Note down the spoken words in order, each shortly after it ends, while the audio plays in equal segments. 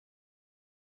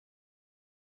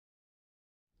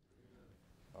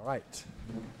All right.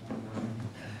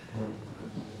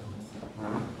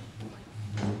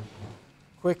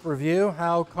 Quick review.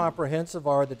 How comprehensive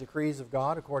are the decrees of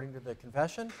God according to the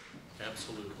confession?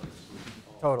 Absolutely.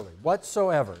 Totally.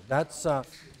 Whatsoever. That's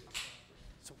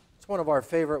it's one of our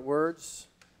favorite words.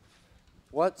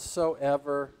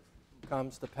 Whatsoever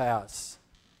comes to pass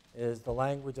is the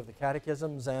language of the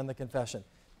catechisms and the confession.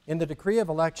 In the decree of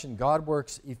election, God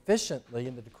works efficiently.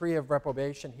 In the decree of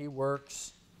reprobation, he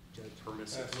works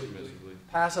Permissively.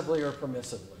 passively or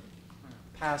permissively,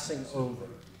 passing over.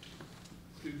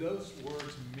 Do those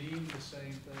words mean the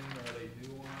same thing? Are they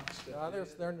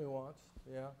nuanced? They're nuanced,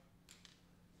 yeah.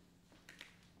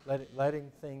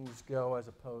 Letting things go as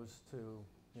opposed to,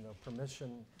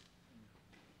 permission.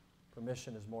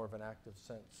 Permission is more of an active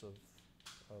sense of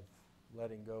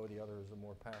letting go. The other is a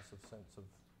more passive sense of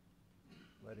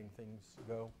letting things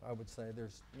go. I would say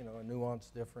there's, a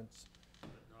nuanced difference.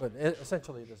 But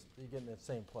essentially, you get in the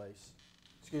same place.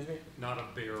 Excuse me? Not a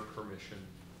bare permission.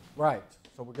 Right.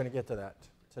 So we're going to get to that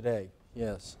today.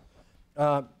 Yes.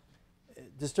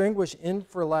 Distinguish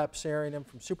infralapsarianism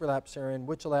from supralapsarian,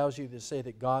 which allows you to say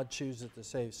that God chooses to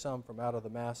save some from out of the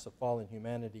mass of fallen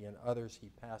humanity and others he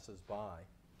passes by.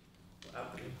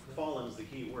 Fallen is the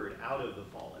key word, out of the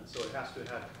fallen. So it has to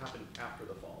happen after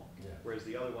the fall, whereas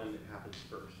the other one happens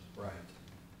first. Right.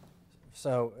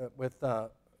 So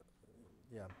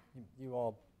you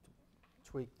all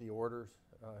tweak the orders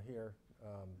here.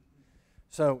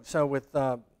 So with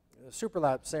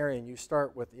supralapsarian, you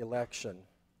start with election.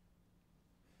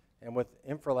 And with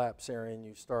infralapsarian,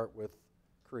 you start with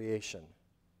creation.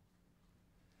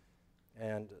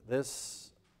 And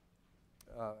this,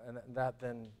 and that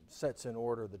then sets in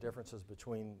order the differences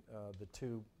between the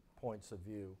 2 points of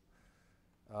view.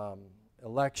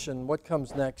 Election, what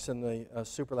comes next in the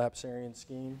supralapsarian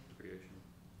scheme? Creation.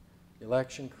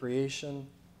 Election, creation,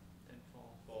 And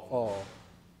fall,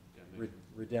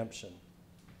 redemption.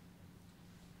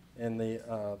 In the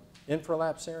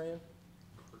infralapsarian?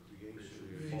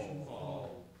 Creation,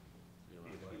 fall,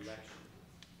 election.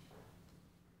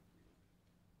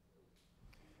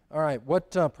 All right, what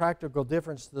practical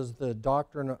difference does the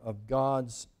doctrine of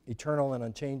God's eternal and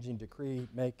unchanging decree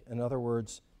make? In other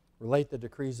words, relate the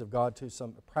decrees of God to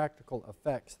some practical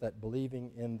effects that believing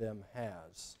in them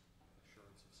has.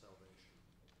 Assurance of salvation.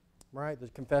 Right, the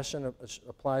confession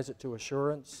applies it to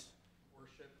assurance.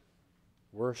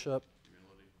 Worship.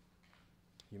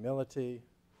 Humility.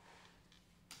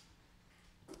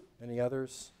 Any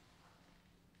others?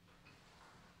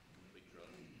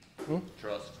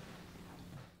 Trust.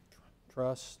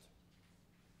 Trust.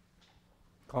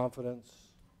 Confidence.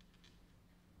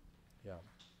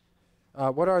 Yeah.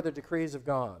 What are the decrees of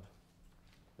God?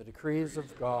 The decrees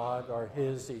of God are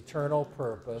his eternal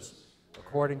purpose,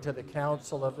 according to the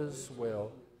counsel of his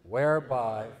will,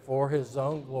 whereby, for his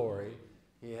own glory,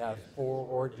 he hath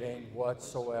foreordained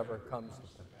whatsoever comes to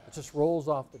pass. It just rolls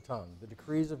off the tongue. The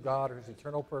decrees of God are his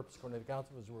eternal purpose, according to the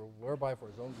counsel of his will, whereby, for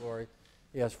his own glory,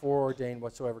 he has foreordained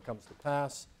whatsoever comes to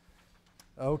pass.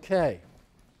 Okay.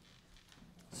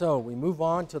 So we move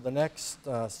on to the next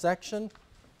section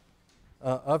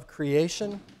of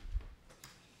creation.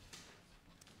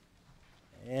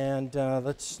 And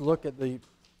let's look at the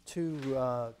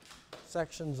 2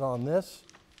 sections on this.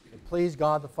 It please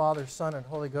God the Father, Son, and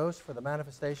Holy Ghost for the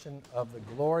manifestation of the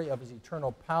glory of his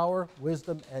eternal power,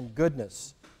 wisdom, and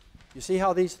goodness. You see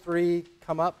how these 3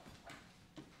 come up?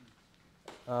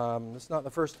 It's not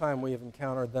the first time we have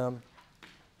encountered them,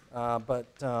 but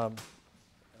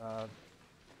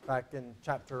back in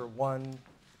chapter 1,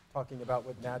 talking about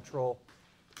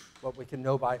what we can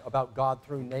know about God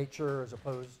through nature as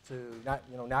opposed to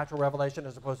natural revelation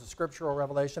as opposed to scriptural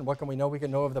revelation. What can we know? We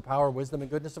can know of the power, wisdom, and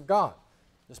goodness of God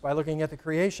just by looking at the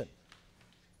creation.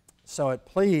 So it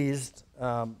pleased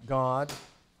God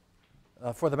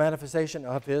for the manifestation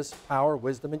of his power,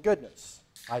 wisdom, and goodness.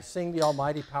 I sing the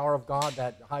almighty power of God.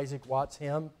 That Isaac Watts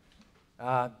hymn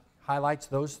highlights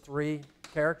those 3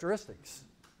 characteristics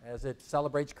as it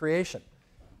celebrates creation.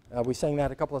 We sang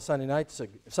that a couple of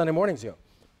Sunday mornings ago.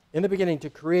 In the beginning, to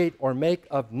create or make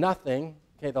of nothing.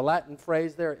 Okay, the Latin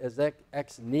phrase there is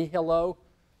ex nihilo.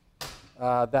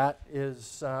 That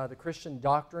is the Christian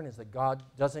doctrine, is that God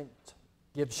doesn't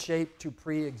give shape to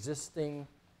pre-existing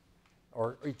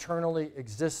or eternally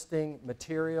existing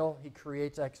material. He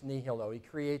creates ex nihilo. He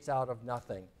creates out of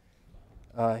nothing.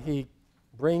 He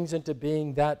brings into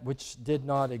being that which did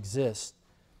not exist.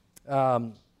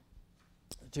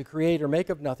 To create or make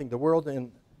of nothing the world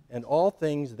and all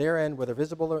things therein, whether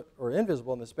visible or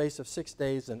invisible, in the space of 6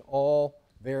 days, and all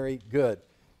very good.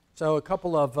 So a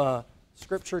couple of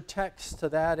scripture texts to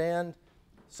that end.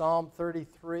 Psalm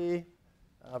 33,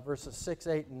 verses 6,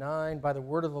 8, and 9. By the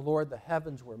word of the Lord the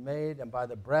heavens were made, and by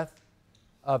the breath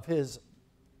of his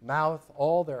mouth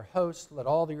all their hosts. Let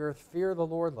all the earth fear the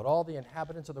Lord. Let all the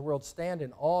inhabitants of the world stand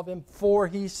in awe of him. For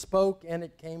he spoke, and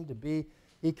it came to be.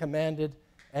 He commanded,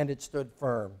 and it stood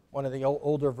firm. One of the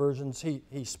older versions,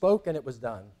 he spoke, and it was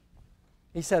done.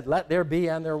 He said, let there be,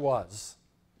 and there was.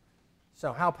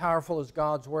 So how powerful is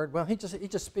God's word? Well, he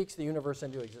just speaks the universe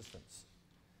into existence.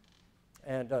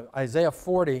 And Isaiah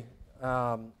 40,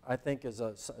 I think, is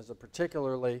a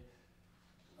particularly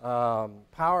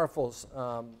powerful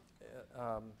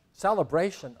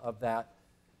celebration of that.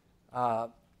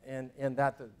 In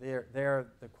that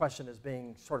the question is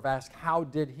being sort of asked, how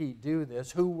did he do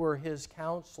this? Who were his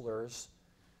counselors?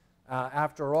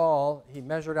 After all, he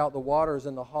measured out the waters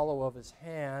in the hollow of his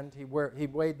hand. He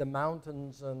weighed the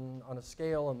mountains on a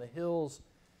scale and the hills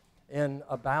in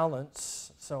a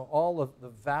balance. So all of the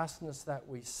vastness that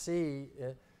we see,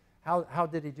 how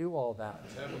did he do all that?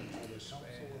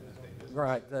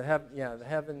 Right, the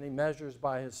heaven he measures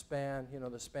by his span. You know,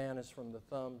 the span is from the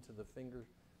thumb to the finger,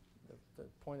 the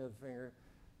point of the finger.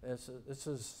 This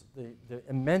is the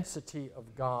immensity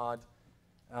of God,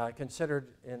 considered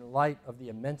in light of the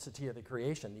immensity of the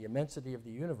creation. The immensity of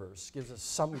the universe gives us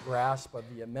some grasp of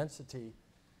the immensity,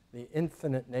 the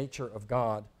infinite nature of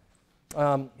God.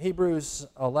 Hebrews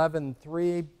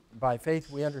 11:3, by faith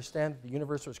we understand that the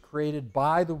universe was created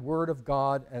by the word of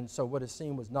God, and so what is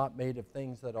seen was not made of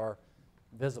things that are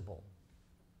visible.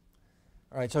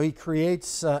 All right, so he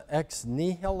creates ex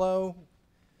nihilo.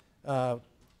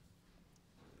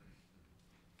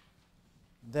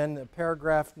 Then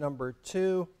paragraph number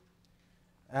 2,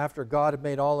 after God had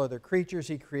made all other creatures,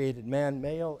 he created man,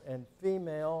 male and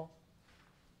female,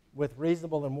 with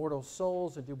reasonable and mortal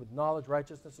souls, endued with knowledge,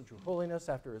 righteousness, and true holiness,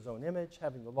 after his own image,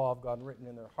 having the law of God written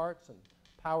in their hearts and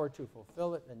power to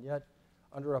fulfill it, and yet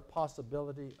under a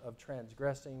possibility of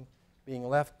transgressing, being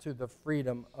left to the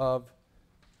freedom of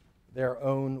their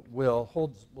own will.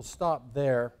 We'll stop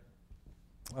there.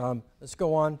 Let's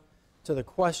go on to the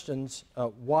questions.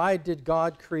 Why did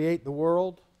God create the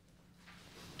world?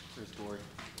 For his glory.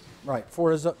 Right,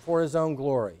 for his own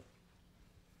glory.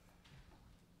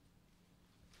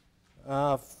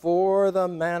 For the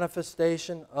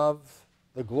manifestation of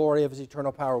the glory of his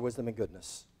eternal power, wisdom, and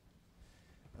goodness.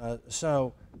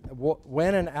 So,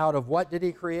 when and out of what did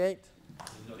he create?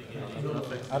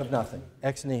 Out of nothing.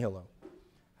 Ex nihilo.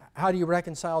 How do you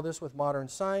reconcile this with modern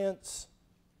science?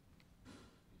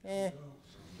 Not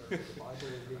good.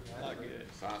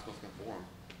 Science must conform.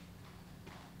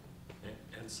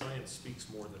 And science speaks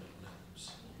more than it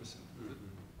knows.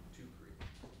 To create.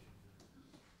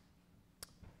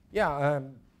 Yeah.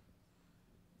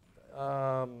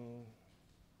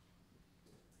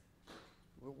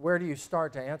 Where do you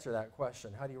start to answer that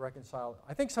question? How do you reconcile?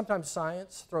 I think sometimes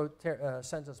science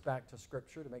sends us back to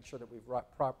Scripture to make sure that we've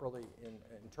properly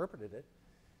interpreted it.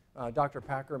 Dr.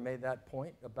 Packer made that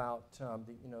point about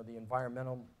the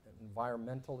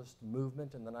environmentalist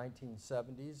movement in the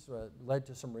 1970s, led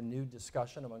to some renewed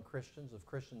discussion among Christians of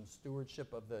Christian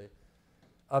stewardship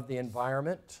of the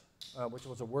environment, which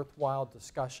was a worthwhile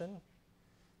discussion.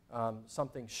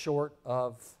 Something short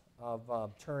of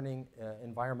turning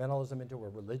environmentalism into a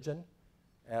religion,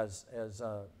 as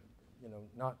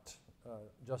not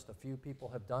just a few people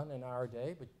have done in our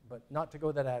day, but not to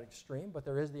go that extreme. But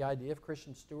there is the idea of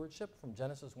Christian stewardship from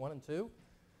Genesis 1 and 2.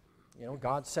 You know,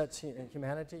 God sets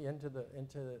humanity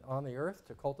on the earth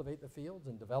to cultivate the fields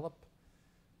and develop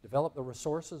the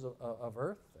resources of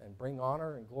earth and bring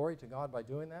honor and glory to God by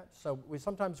doing that. So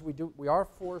we are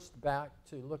forced back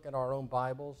to look at our own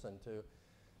Bibles and to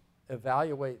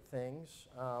evaluate things.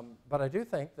 But I do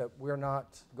think that we're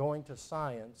not going to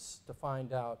science to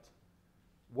find out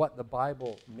what the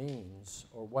Bible means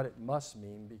or what it must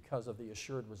mean because of the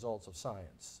assured results of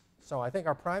science. So I think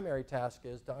our primary task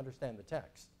is to understand the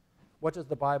text. What does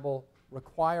the Bible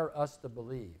require us to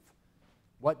believe?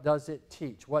 What does it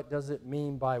teach? What does it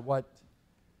mean by what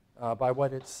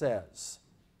it says?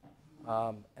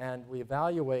 And we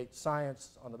evaluate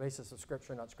science on the basis of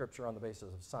Scripture, not Scripture on the basis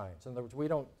of science. In other words,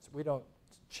 we don't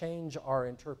change our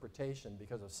interpretation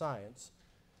because of science.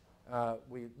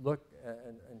 We look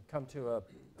and come to a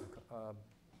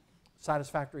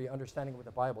satisfactory understanding of what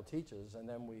the Bible teaches, and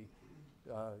then we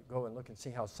go and look and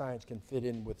see how science can fit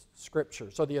in with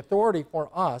Scripture. So the authority for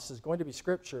us is going to be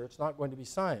Scripture. It's not going to be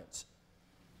science.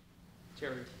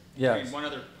 Terry, yes. One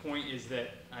other point is that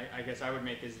I guess I would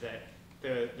make is that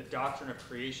the doctrine of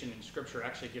creation in Scripture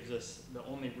actually gives us the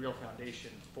only real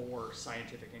foundation for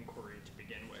scientific inquiry to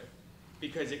begin with,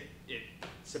 because it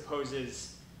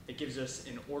gives us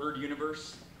an ordered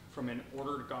universe from an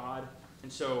ordered God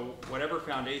And so whatever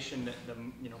foundation that the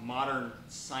modern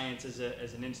science as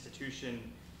an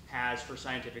institution has for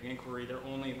scientific inquiry, they're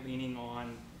only leaning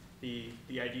on the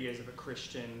ideas of a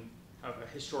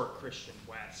historic Christian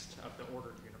West, of the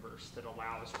ordered universe that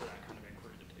allows for that kind of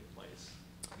inquiry to take place.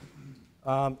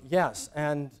 Yes,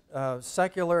 and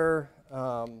secular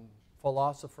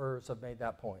philosophers have made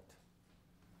that point.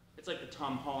 It's like the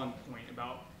Tom Holland point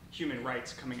about human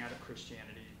rights coming out of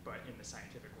Christianity, but in the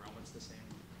scientific realm, it's the same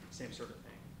sort of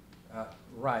thing.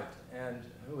 Right, and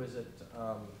who is it?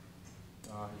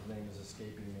 His name is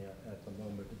escaping me at the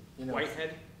moment. You know,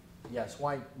 Whitehead? Yes,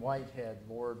 Whitehead,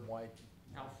 Lord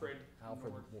Alfred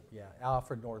North. Yeah,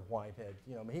 Alfred North Whitehead.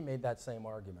 He made that same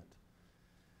argument,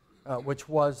 which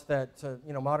was that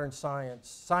modern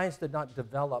science did not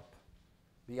develop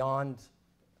beyond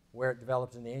where it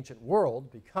develops in the ancient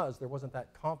world because there wasn't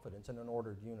that confidence in an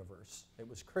ordered universe. It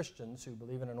was Christians who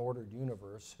believe in an ordered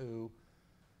universe who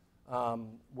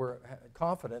were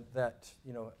confident that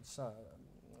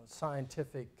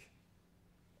scientific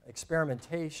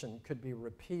experimentation could be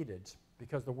repeated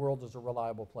because the world is a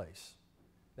reliable place.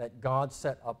 That God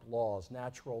set up laws,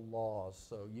 natural laws,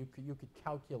 so you could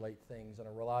calculate things in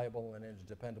a reliable and in a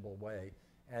dependable way.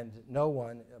 And no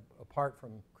one, apart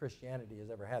from Christianity, has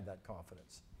ever had that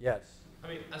confidence. Yes? I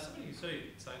mean, as somebody who studied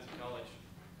science in college,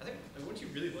 I think once you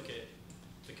really look at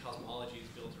the cosmologies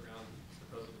built around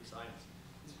supposedly science,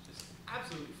 it's just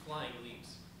absolutely flying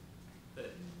leaps.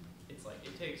 That it's like,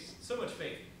 it takes so much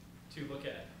faith to look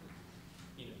at,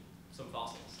 some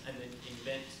fossils and then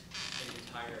invent an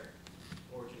entire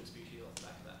origin of species off the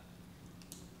back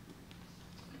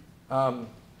of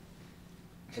that.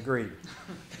 Agreed.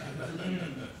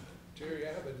 Terry,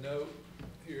 I have a note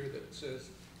here that says,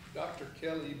 Dr.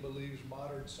 Kelly believes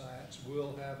modern science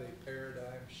will have a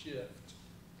paradigm shift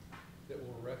that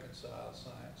will reconcile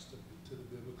science to the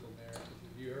biblical narrative.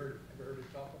 Have you ever heard him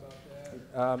talk about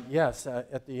that? Yes,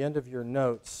 at the end of your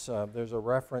notes, there's a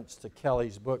reference to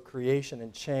Kelly's book, Creation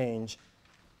and Change,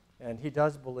 and he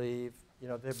does believe,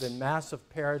 there have been massive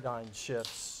paradigm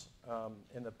shifts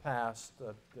in the past,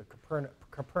 the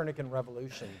Copernican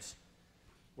revolutions,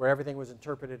 where everything was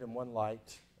interpreted in one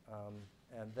light,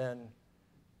 and then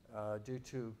due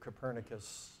to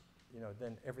Copernicus,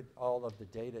 then all of the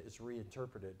data is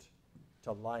reinterpreted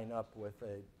to line up with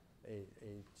a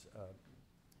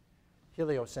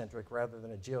heliocentric rather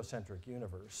than a geocentric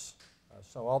universe.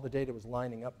 So all the data was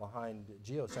lining up behind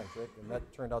geocentric, and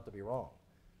that turned out to be wrong.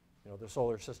 The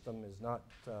solar system is not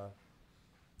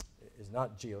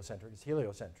geocentric, it's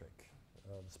heliocentric.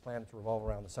 These planets revolve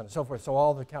around the sun and so forth. So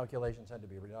all the calculations had to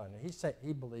be redone. And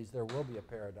he believes there will be a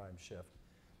paradigm shift.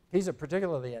 He's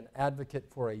particularly an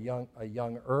advocate for a young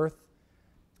Earth.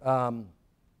 I'm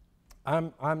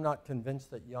not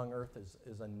convinced that young Earth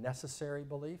is a necessary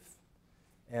belief.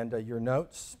 And your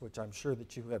notes, which I'm sure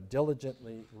that you have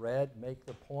diligently read, make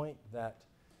the point that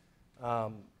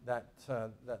that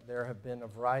there have been a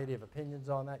variety of opinions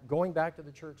on that. Going back to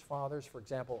the Church Fathers, for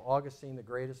example, Augustine, the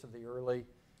greatest of the early,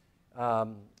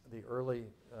 probably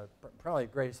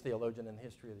the greatest theologian in the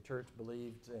history of the church,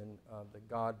 believed in that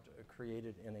God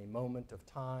created in a moment of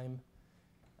time,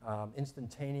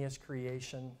 instantaneous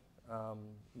creation,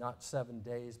 not 7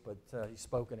 days, but he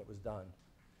spoke and it was done.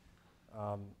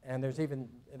 And there's even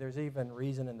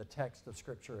reason in the text of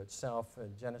Scripture itself.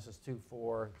 In Genesis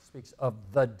 2:4 speaks of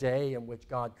the day in which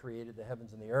God created the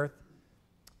heavens and the earth.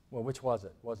 Well, which was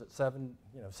it? Was it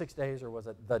 6 days, or was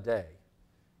it the day?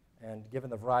 And given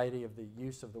the variety of the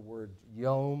use of the word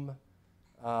yom,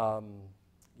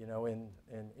 in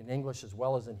English as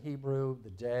well as in Hebrew, the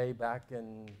day, back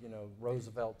in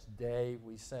Roosevelt's day,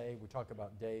 we talk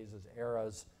about days as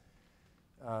eras.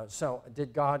 So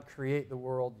did God create the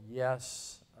world?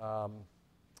 Yes.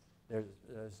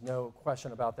 There's no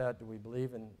question about that. Do we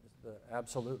believe in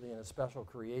absolutely in a special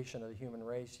creation of the human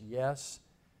race? Yes.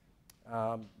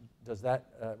 Does that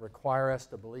require us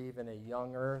to believe in a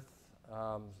young earth?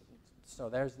 So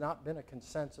there's not been a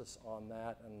consensus on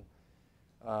that, and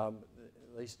at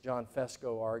least John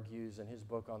Fesco argues in his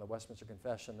book on the Westminster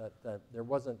Confession that there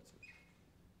wasn't.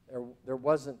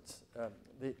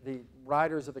 The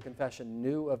writers of the Confession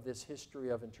knew of this history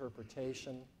of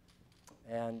interpretation,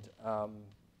 and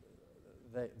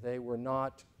they were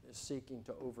not seeking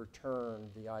to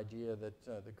overturn the idea that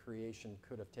the creation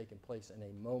could have taken place in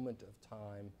a moment of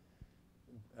time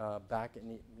back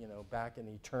in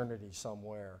eternity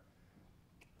somewhere.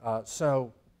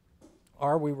 So,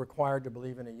 are we required to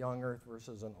believe in a young earth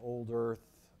versus an old earth?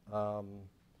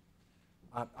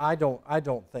 I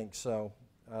don't think so.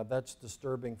 That's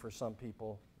disturbing for some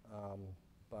people,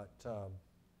 but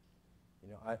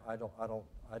I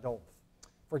don't.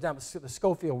 for example, the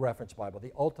Schofield Reference Bible,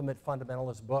 the ultimate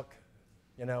fundamentalist book,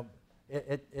 you know,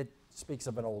 it speaks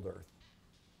of an old earth.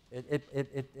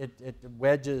 It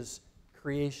wedges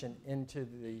creation into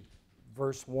the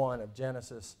verse 1 of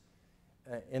Genesis.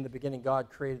 In the beginning, God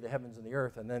created the heavens and the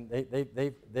earth, and then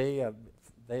they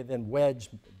then wedge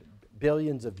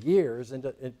billions of years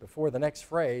into before the next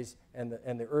phrase, and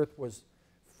the earth was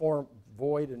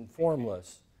void and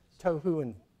formless, tohu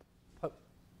and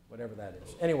whatever that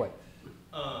is. Anyway,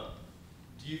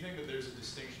 Do you think that there's a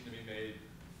distinction to be made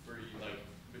for you, like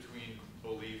between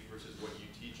belief versus what you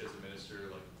teach as a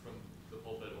minister, like from the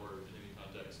pulpit or in any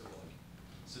context of like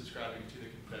subscribing to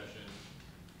the confession?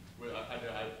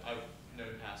 I've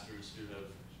known pastors who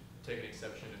have taken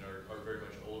exception and are very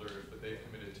much older, but they've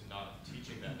committed to not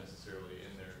teaching that necessarily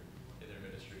in their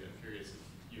ministry. I'm curious if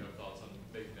you have thoughts on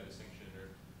making that distinction or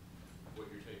what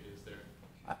your take is there.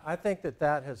 I think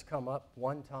that has come up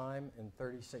one time in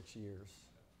 36 years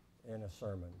in a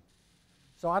sermon.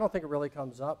 So I don't think it really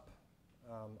comes up.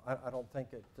 I don't think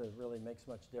it really makes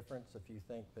much difference if you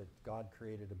think that God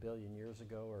created 1 billion years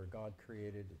ago or God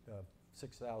created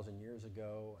 6,000 years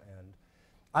ago. And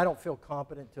I don't feel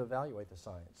competent to evaluate the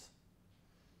science.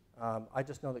 I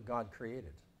just know that God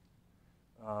created.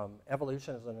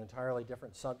 Evolution is an entirely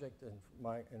different subject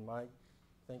in my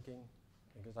thinking,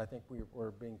 because I think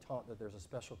we're being taught that there's a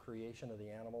special creation of the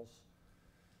animals.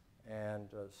 And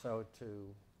so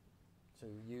to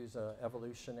use an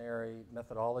evolutionary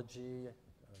methodology,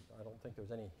 I don't think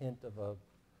there's any hint of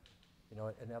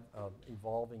an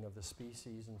evolving of the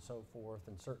species and so forth,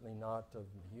 and certainly not of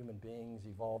human beings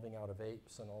evolving out of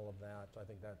apes and all of that. I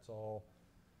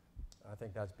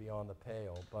think that's beyond the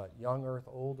pale. But young earth,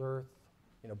 old earth,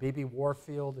 B.B.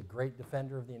 Warfield, the great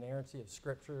defender of the inerrancy of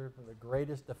Scripture, the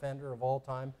greatest defender of all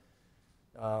time,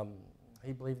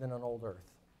 he believed in an old earth.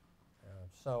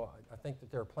 So I think that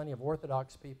there are plenty of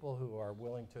Orthodox people who are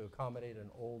willing to accommodate an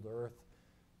old earth,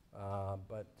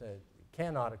 but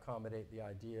cannot accommodate the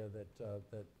idea that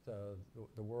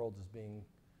the world is being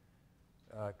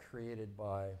created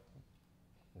by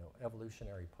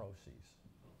evolutionary processes.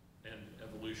 And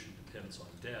evolution depends on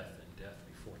death, and death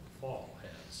before the fall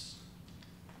has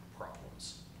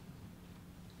problems.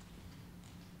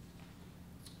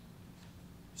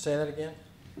 Say that again?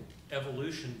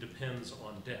 Evolution depends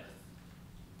on death.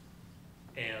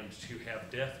 And to have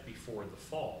death before the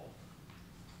fall,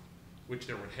 which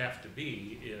there would have to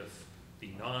be if the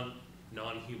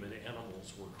non-human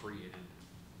animals were created,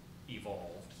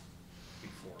 evolved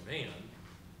before man,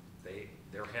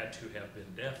 there had to have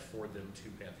been death for them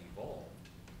to have evolved.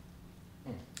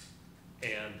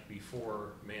 And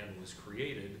before man was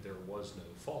created, there was no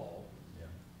fall. Yeah.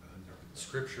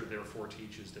 Scripture therefore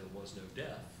teaches there was no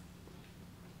death.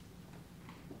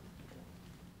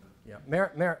 Yeah,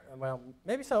 well,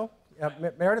 maybe so.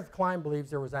 Meredith Klein believes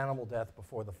there was animal death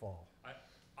before the fall.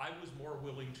 I was more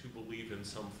willing to believe in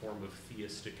some form of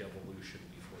theistic evolution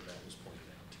before that was pointed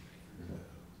out to me.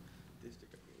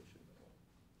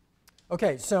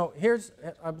 Okay, so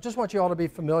I just want you all to be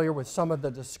familiar with some of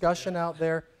the discussion out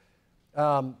there.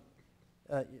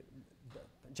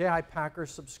 J.I. Packer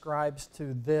subscribes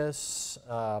to this.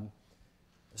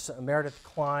 Meredith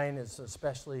Klein is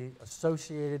especially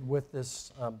associated with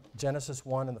this Genesis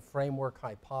 1 and the framework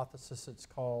hypothesis, it's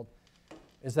called,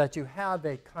 is that you have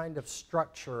a kind of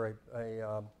structure,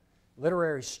 a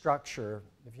literary structure.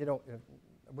 I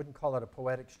wouldn't call it a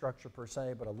poetic structure per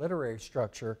se, but a literary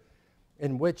structure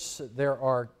in which there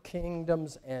are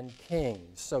kingdoms and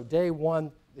kings. So day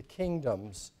one, the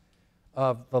kingdoms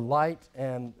of the light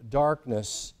and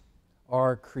darkness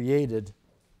are created.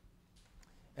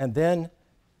 And then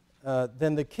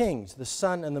the kings, the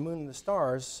sun and the moon and the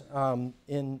stars,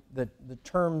 in the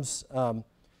terms,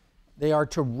 they are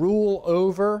to rule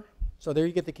over. So there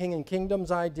you get the king and kingdoms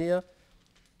idea.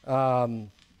 And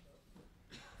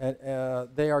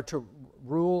they are to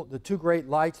rule, the two great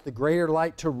lights, the greater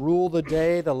light to rule the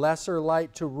day, the lesser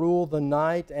light to rule the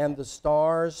night and the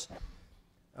stars.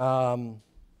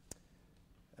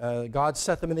 God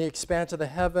set them in the expanse of the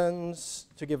heavens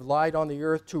to give light on the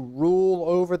earth, to rule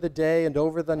over the day and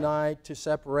over the night, to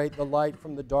separate the light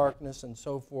from the darkness, and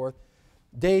so forth.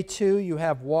 Day 2, you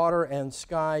have water and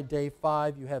sky. Day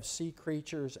 5, you have sea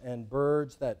creatures and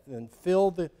birds that then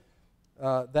fill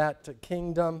that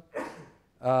kingdom.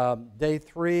 Day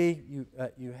 3,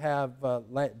 you have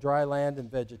dry land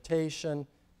and vegetation.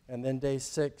 And then day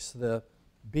 6, the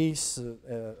beasts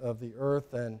of the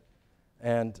earth and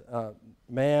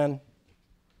man.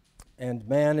 And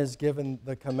man is given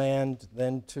the command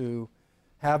then to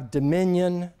have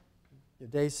dominion.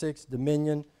 Day 6,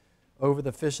 dominion over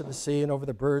the fish of the sea and over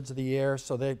the birds of the air.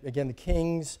 So again, the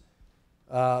kings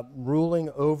ruling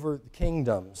over the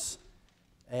kingdoms.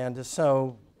 And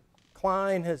so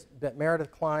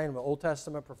Meredith Klein, an Old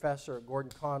Testament professor at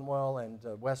Gordon Conwell and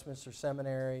Westminster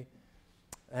Seminary,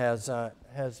 has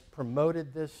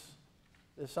promoted this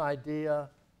idea.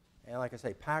 And like I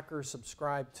say, Packer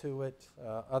subscribed to it.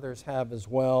 Others have as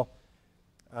well.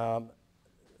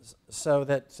 So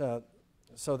that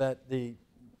the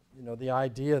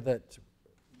idea that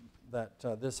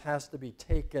this has to be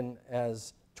taken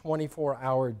as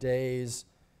 24-hour days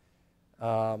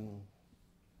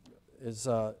is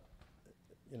the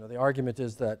argument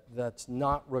is that that's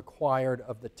not required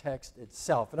of the text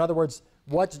itself. In other words,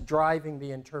 what's driving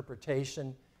the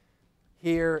interpretation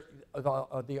here?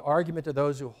 The argument of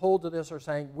those who hold to this are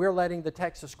saying we're letting the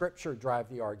text of Scripture drive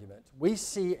the argument. We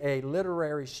see a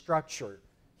literary structure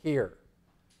here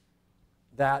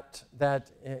that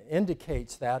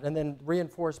indicates that, and then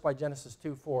reinforced by Genesis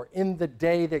 2:4, in the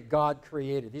day that God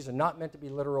created. These are not meant to be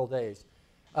literal days.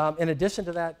 In addition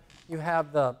to that,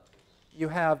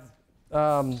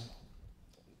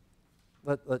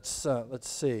 let's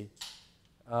see.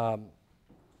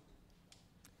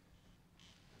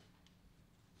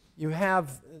 You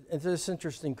have this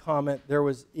interesting comment. There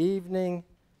was evening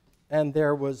and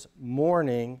there was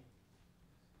morning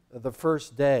the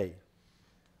first day.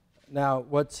 Now,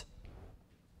 what's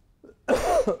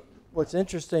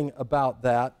interesting about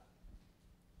that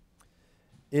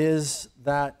is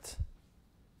that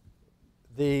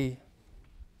the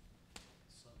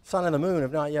sun and the moon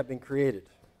have not yet been created.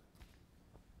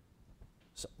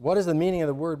 So what is the meaning of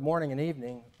the word morning and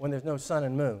evening when there's no sun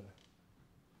and moon?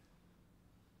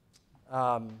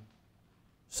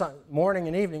 Morning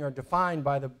and evening are defined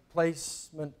by the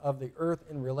placement of the earth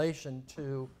in relation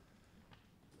to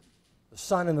the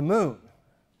sun and the moon,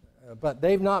 but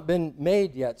they've not been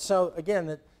made yet. So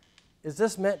again, is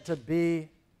this meant to be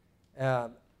a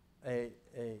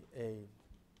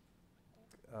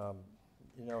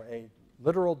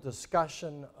literal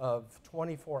discussion of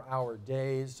 24-hour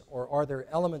days, or are there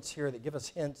elements here that give us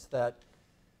hints that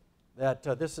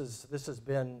this has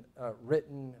been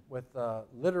written with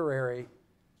literary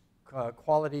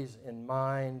qualities in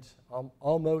mind,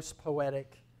 almost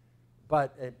poetic,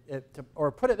 but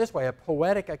or put it this way, a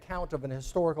poetic account of an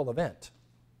historical event,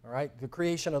 all right, the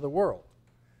creation of the world.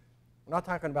 We're not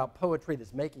talking about poetry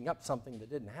that's making up something that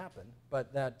didn't happen,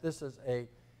 but that this is a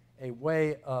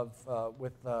way of,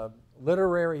 with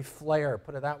literary flair,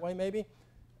 put it that way maybe,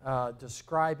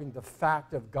 describing the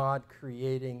fact of God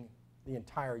creating the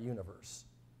entire universe.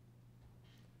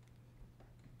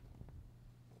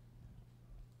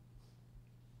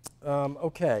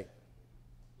 Okay.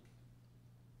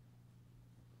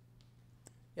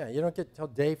 Yeah, you don't get till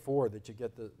day 4 that you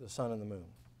get the sun and the moon.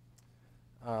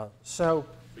 But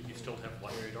you still have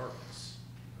light and darkness.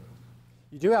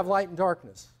 You do have light and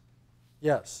darkness,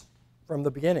 yes, from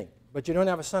the beginning. But you don't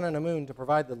have a sun and a moon to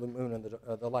provide the moon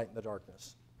and the light and the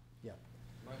darkness. Yeah.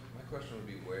 My question would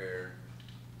be where,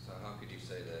 so how could you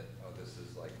say that, oh, this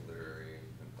is like literary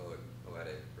and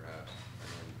poetic perhaps,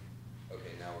 and then,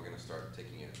 okay, now we're going to start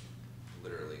taking it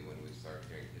literally when we start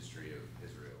hearing history of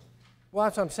Israel? Well,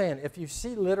 that's what I'm saying. If you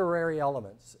see literary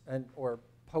elements or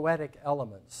poetic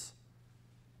elements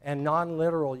and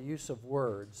non-literal use of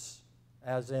words,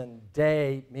 as in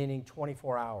day meaning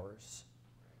 24 hours,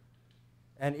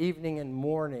 and evening and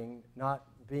morning not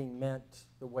being meant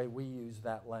the way we use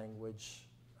that language.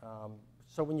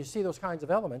 So when you see those kinds of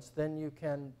elements, then you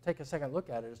can take a second look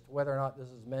at it as to whether or not this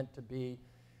is meant to be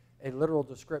a literal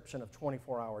description of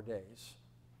 24-hour days.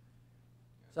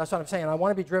 So that's what I'm saying. I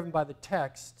want to be driven by the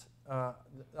text. I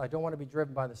don't want to be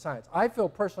driven by the science. I feel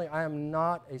personally I am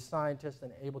not a scientist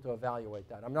and able to evaluate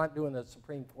that. I'm not doing the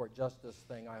Supreme Court justice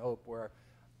thing, I hope, where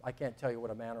I can't tell you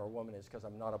what a man or a woman is because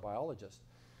I'm not a biologist.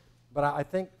 But I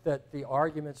think that the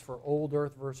arguments for old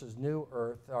Earth versus new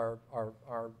Earth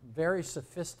are very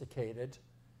sophisticated.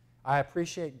 I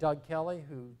appreciate Doug Kelly,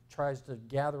 who tries to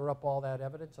gather up all that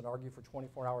evidence and argue for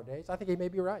 24-hour days. I think he may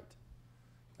be right.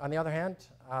 On the other hand,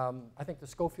 I think the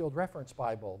Schofield Reference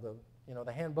Bible,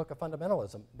 the Handbook of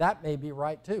Fundamentalism, that may be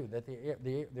right too, that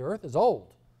the Earth is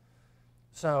old.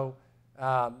 So,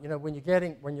 when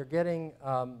you're getting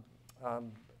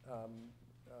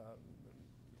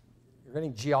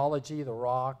geology, the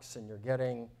rocks, and you're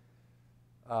getting,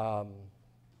 what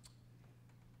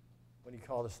do you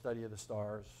call the study of the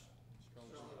stars?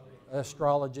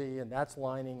 Astrology, and that's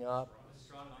lining up.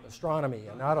 Astronomy,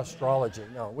 and not astrology.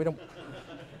 No, we don't.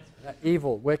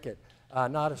 Evil, wicked,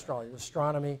 not astrology.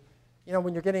 Astronomy.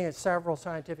 When you're getting several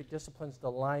scientific disciplines to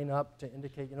line up to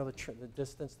indicate, the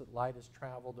distance that light has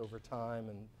traveled over time,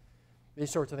 these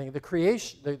sorts of things. The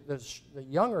creation, the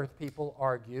young earth people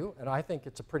argue, and I think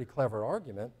it's a pretty clever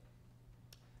argument,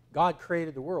 God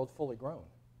created the world fully grown.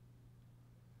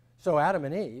 So Adam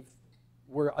and Eve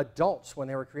were adults when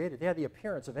they were created. They had the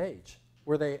appearance of age.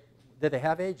 Did they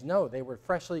have age? No, they were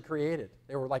freshly created.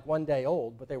 They were like 1 day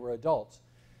old, but they were adults.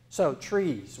 So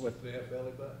trees with... They have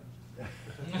belly buttons.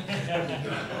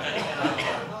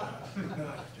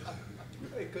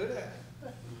 They could have.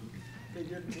 They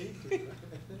didn't need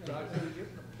God could have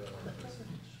given them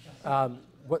belly.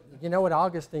 you know what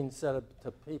Augustine said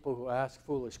to people who ask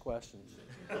foolish questions?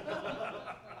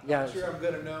 Yeah, I'm sure I'm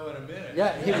going to know in a minute.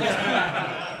 Yeah,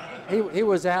 he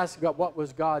was asked what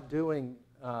was God doing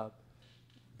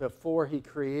before he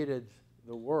created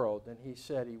the world, and he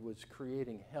said he was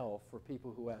creating hell for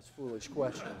people who ask foolish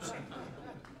questions.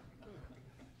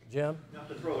 Jim? Not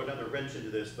to throw another wrench into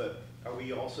this, but are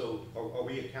we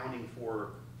accounting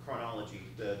for chronology,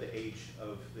 the age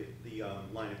of the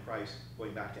line of Christ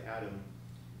going back to Adam?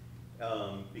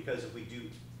 Because if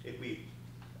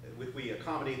we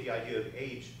accommodate the idea of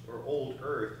age or old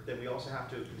earth, then we also have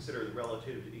to consider the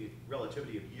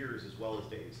relativity of years as well as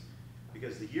days.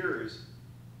 Because the years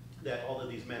that all of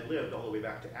these men lived all the way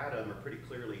back to Adam are pretty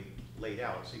clearly laid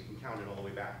out. So you can count it all the way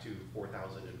back to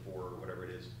 4004 or whatever it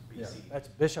is, BC. Yeah, that's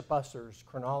Bishop Buster's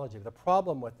chronology. The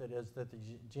problem with it is that the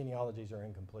genealogies are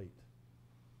incomplete.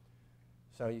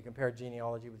 So you compare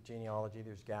genealogy with genealogy,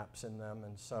 there's gaps in them,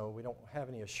 and so we don't have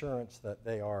any assurance that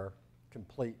they are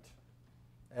complete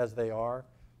as they are.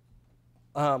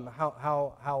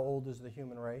 How old is the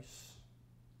human race?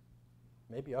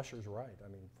 Maybe Usher's right. I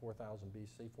mean, 4000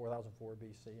 BC, 4004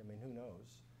 BC. I mean, who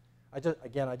knows? I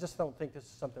just don't think this is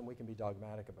something we can be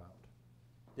dogmatic about.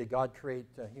 Did God create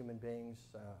human beings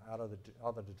out of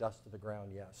the dust of the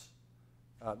ground? Yes.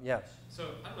 Yes.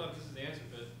 So I don't know if this is the answer,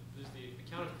 but there's the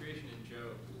account of creation in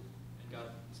Job, and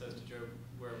God says to Job,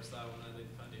 "Where wast thou when I laid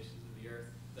the foundations of the earth?"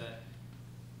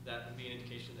 That would be an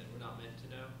indication that we're not meant to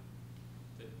know.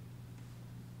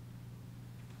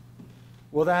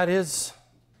 Well, that is,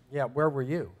 yeah. Where were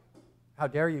you? How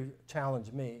dare you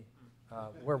challenge me?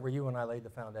 Where were you when I laid the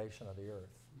foundation of the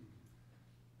earth?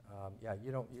 Yeah,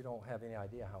 you don't have any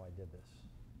idea how I did this.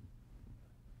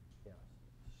 Yeah.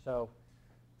 So.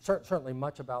 Certainly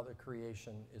much about the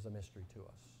creation is a mystery to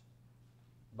us.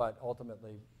 But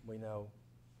ultimately, we know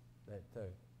that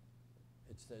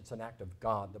it's an act of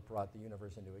God that brought the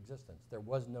universe into existence. There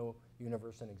was no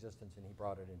universe in existence, and he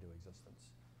brought it into existence.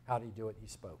 How did he do it? He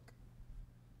spoke.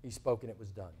 He spoke, and it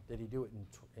was done. Did he do it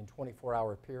in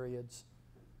 24-hour periods,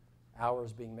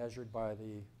 hours being measured by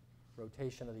the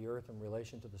rotation of the earth in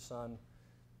relation to the sun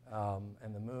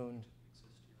and the moon?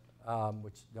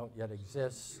 Which don't yet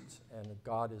exist, and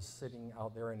God is sitting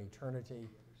out there in eternity.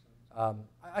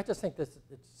 I just think I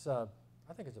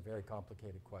think it's a very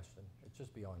complicated question. It's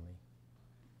just beyond me.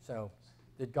 So,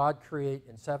 did God create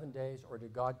in 7 days, or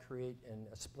did God create in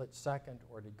a split second,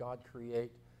 or did God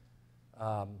create?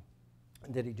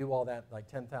 Did he do all that like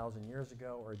 10,000 years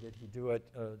ago, or did he do it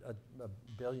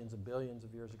billions and billions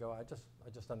of years ago? I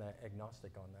just am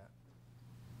agnostic on that.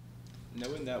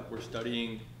 Knowing that we're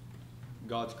studying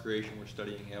God's creation, we're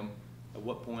studying him, at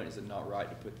what point is it not right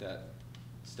to put that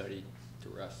study to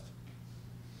rest?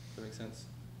 Does that make sense?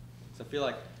 So I feel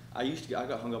like I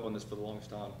got hung up on this for the longest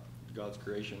time, God's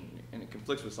creation, and it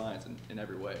conflicts with science in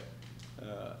every way.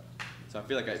 So I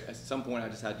feel like at some point I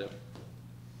just had to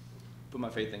put my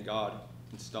faith in God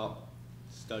and stop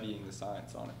studying the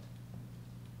science on it.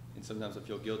 And sometimes I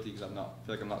feel guilty because I feel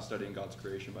like I'm not studying God's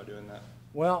creation by doing that.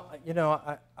 Well, you know,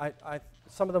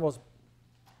 some of the most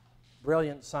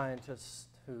brilliant scientists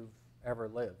who've ever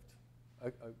lived,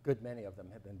 a good many of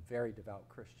them have been very devout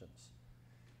Christians.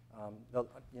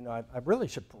 You know, I really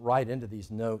should write into these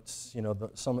notes, you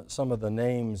know, some of the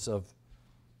names of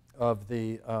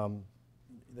the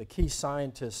key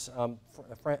scientists.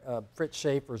 Fritz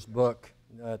Schaeffer's book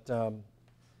that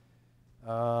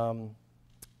I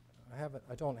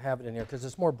don't have it in here because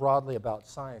it's more broadly about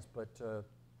science, but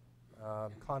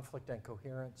Conflict and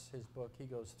Coherence, his book, he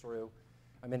goes through.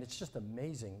 I mean, it's just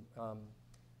amazing.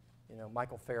 You know,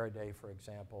 Michael Faraday, for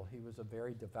example, he was a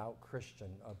very devout Christian.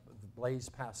 Blaise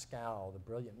Pascal, the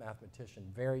brilliant mathematician,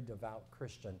 very devout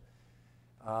Christian.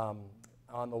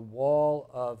 On the wall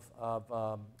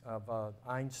of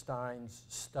Einstein's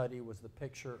study was the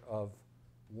picture of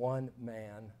one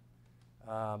man,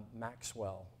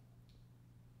 Maxwell.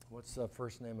 What's the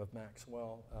first name of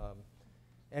Maxwell?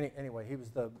 Anyway, he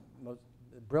was the most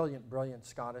brilliant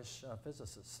Scottish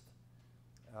physicist.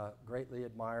 Greatly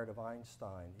admired of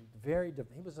Einstein. He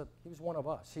was one of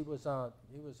us. He was a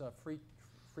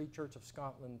Free Church of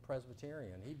Scotland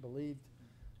Presbyterian. He believed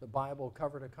the Bible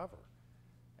cover to cover.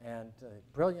 and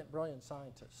brilliant, brilliant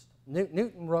scientist.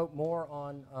 Newton wrote more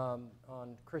on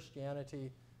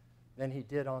Christianity than he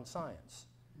did on science.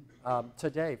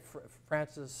 Today,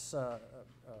 Fritz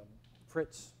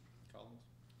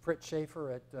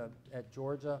Schaeffer at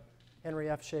Georgia, Henry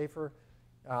F. Schaeffer,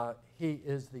 he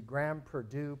is the Graham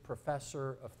Perdue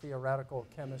Professor of Theoretical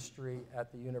Chemistry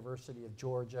at the University of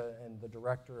Georgia and the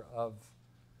director of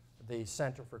the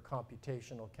Center for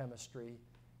Computational Chemistry.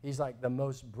 He's like the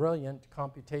most brilliant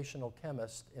computational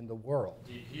chemist in the world.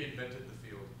 He invented the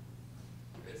field,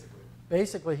 basically.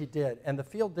 Basically, he did. And the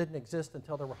field didn't exist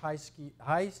until there were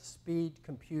high-speed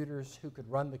computers who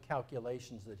could run the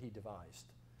calculations that he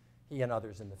devised, he and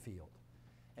others in the field.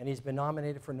 And he's been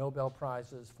nominated for Nobel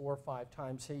Prizes 4 or 5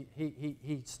 times.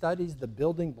 He studies the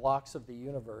building blocks of the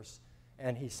universe,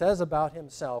 and he says about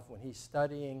himself when he's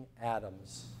studying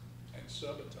atoms. And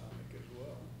subatomic as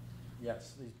well.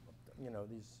 Yes, these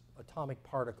atomic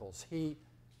particles. He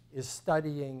is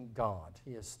studying God.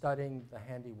 He is studying the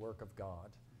handiwork of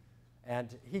God.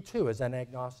 And he, too, is an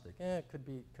agnostic. It could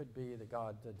be that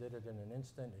God did it in an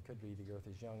instant. It could be the earth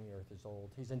is young, the earth is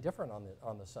old. He's indifferent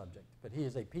on the subject. But he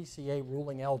is a PCA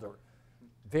ruling elder,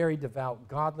 very devout,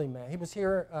 godly man. He was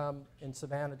here in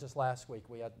Savannah just last week.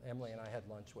 Emily and I had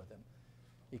lunch with him.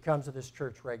 He comes to this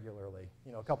church regularly,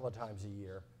 a couple of times a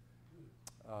year.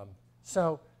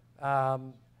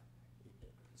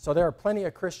 So there are plenty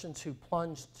of Christians who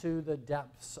plunge to the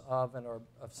depths of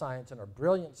science and are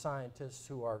brilliant scientists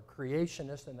who are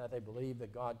creationists in that they believe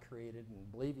that God created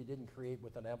and believe he didn't create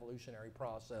with an evolutionary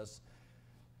process,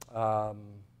 but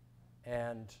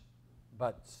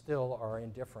still are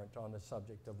indifferent on the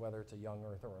subject of whether it's a young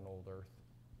earth or an old earth.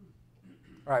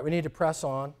 All right, we need to press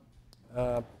on.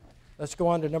 Let's go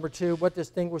on to number 2. What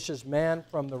distinguishes man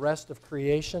from the rest of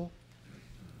creation?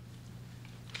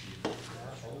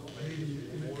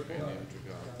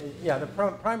 Yeah, the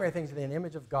primary things are the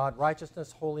image of God,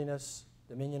 righteousness, holiness,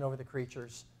 dominion over the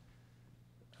creatures.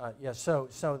 So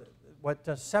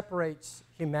what separates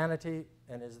humanity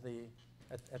and is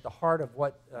at the heart of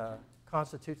what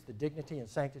constitutes the dignity and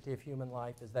sanctity of human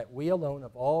life is that we alone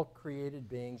of all created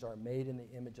beings are made in the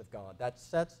image of God. That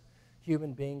sets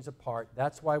human beings apart.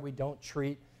 That's why we don't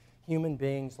treat human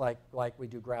beings like we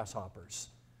do grasshoppers,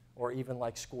 or even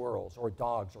like squirrels, or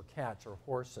dogs, or cats, or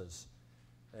horses.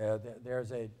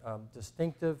 There's a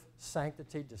distinctive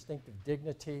sanctity, distinctive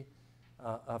dignity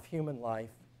of human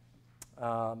life,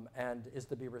 and is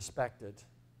to be respected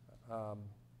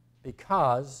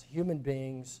because human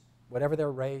beings, whatever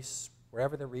their race,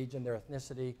 wherever their region, their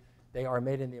ethnicity, they are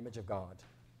made in the image of God,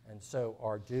 and so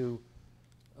are due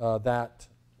that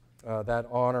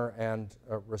honor and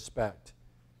respect.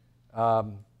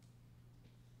 I'd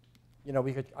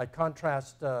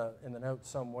contrast in the notes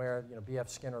somewhere, B.F.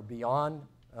 Skinner beyond.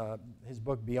 His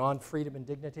book, Beyond Freedom and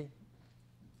Dignity.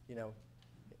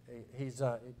 He's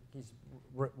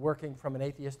working from an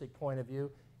atheistic point of view,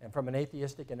 and from an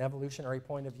atheistic and evolutionary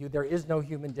point of view, there is no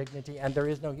human dignity and there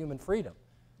is no human freedom.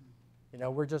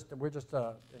 We're just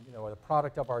a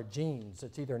product of our genes.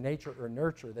 It's either nature or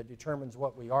nurture that determines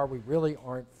what we are. We really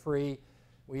aren't free.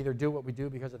 We either do what we do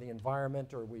because of the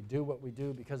environment, or we do what we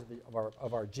do because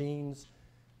of our genes.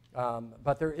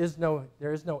 But there is no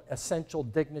essential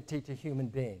dignity to human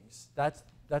beings. That's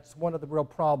one of the real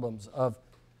problems of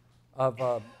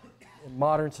in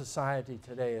modern society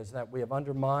today, is that we have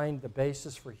undermined the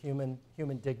basis for human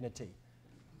dignity.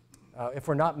 If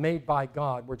we're not made by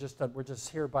God, we're just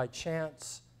here by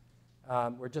chance.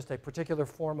 We're just a particular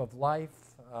form of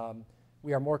life.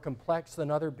 We are more complex than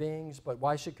other beings, but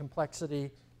why should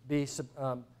complexity be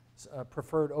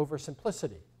preferred over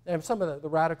simplicity? And some of the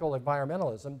radical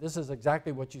environmentalism, this is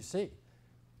exactly what you see.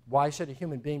 Why should a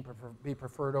human being be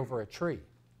preferred over a tree?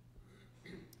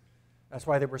 That's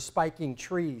why they were spiking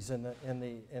trees in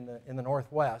the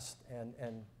Northwest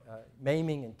and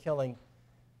maiming and killing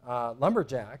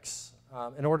lumberjacks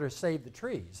in order to save the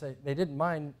trees. They didn't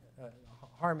mind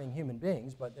harming human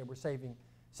beings, but they were saving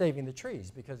the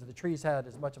trees because the trees had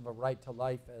as much of a right to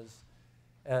life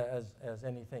as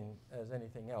anything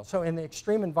else. So in the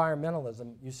extreme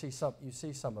environmentalism, you see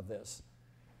some of this,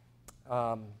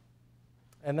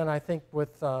 and then I think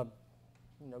with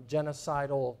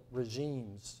genocidal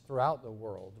regimes throughout the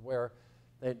world, where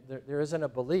there isn't a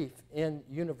belief in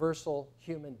universal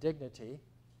human dignity,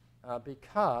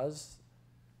 because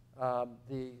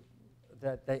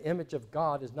that the image of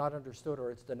God is not understood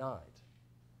or it's denied.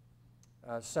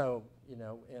 In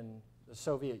the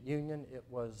Soviet Union, it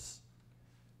was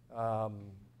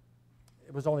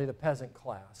only the peasant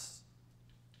class.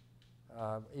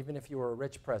 Even if you were a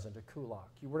rich peasant, a kulak,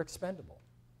 you were expendable.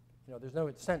 there's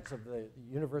no sense of the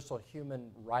universal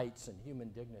human rights and human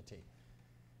dignity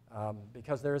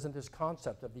because there isn't this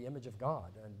concept of the image of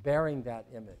God and bearing that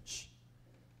image.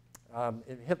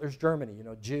 In Hitler's Germany,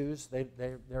 Jews,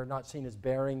 they're not seen as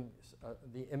bearing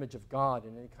the image of God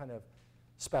in any kind of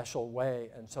special way,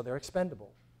 and so they're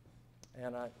expendable.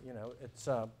 And it's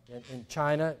in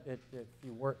China, if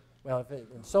you were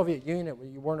in Soviet Union,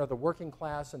 you weren't of the working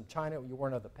class. In China, you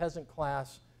weren't of the peasant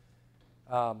class.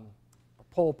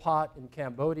 Pol Pot in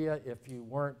Cambodia, if you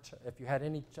had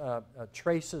any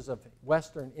traces of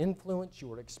Western influence, you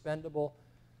were expendable.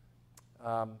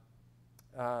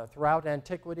 Throughout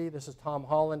antiquity, this is Tom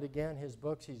Holland again, his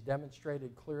books, he's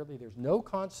demonstrated clearly there's no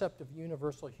concept of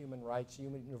universal human rights,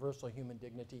 universal human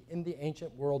dignity in the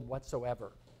ancient world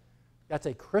whatsoever. That's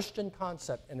a Christian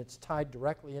concept, and it's tied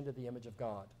directly into the image of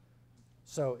God.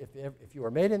 So if you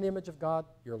are made in the image of God,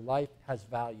 your life has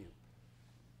value.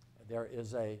 There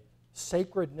is a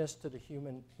sacredness to the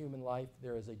human life.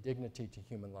 There is a dignity to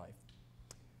human life.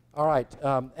 All right,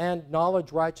 and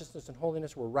knowledge, righteousness, and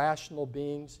holiness were rational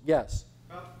beings. Yes?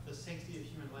 About the sanctity of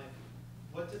human life,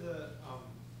 what do the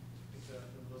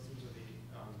Muslims or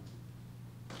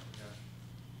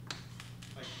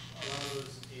like a lot of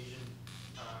those Asian,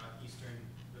 Eastern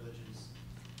religions,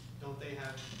 don't they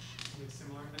have something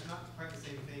similar? Not quite the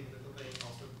same thing, but don't they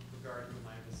also regard human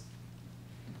life as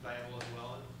valuable as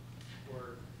well?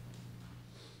 Or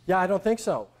Yeah, I don't think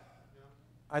so. no?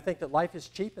 I think that life is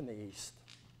cheap in the East.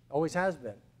 Always has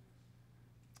been.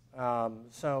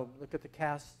 So look at the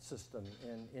caste system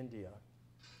in India,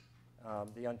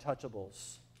 the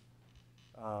untouchables.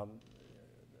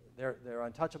 They're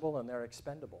untouchable and they're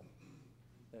expendable.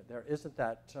 There isn't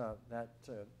that,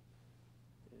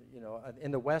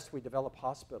 in the West we develop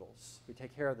hospitals. We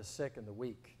take care of the sick and the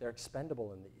weak. They're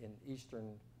expendable in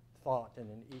Eastern thought and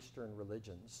in Eastern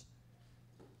religions.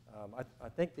 I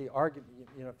think the argument,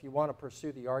 if you want to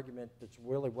pursue the argument that's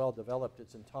really well developed,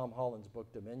 it's in Tom Holland's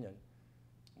book Dominion,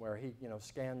 where he,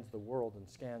 scans the world and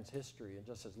scans history and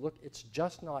just says, look, it's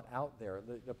just not out there.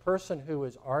 The person who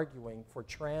is arguing for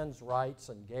trans rights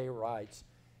and gay rights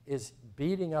is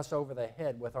beating us over the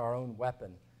head with our own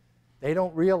weapon. They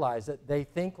don't realize that they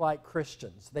think like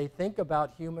Christians. They think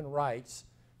about human rights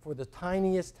for the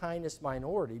tiniest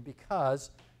minority because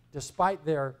despite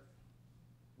their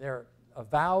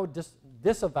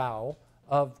disavowal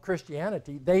of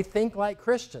Christianity, they think like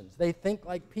Christians. They think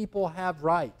like people have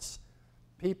rights.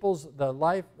 The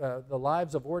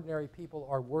lives of ordinary people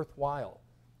are worthwhile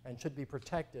and should be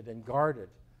protected and guarded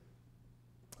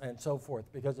and so forth,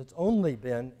 because it's only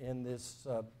been in this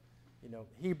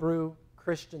Hebrew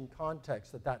Christian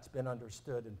context that that's been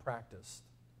understood and practiced.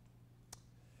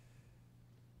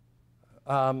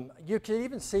 You can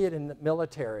even see it in the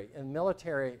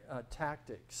military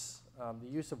tactics, the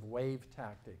use of wave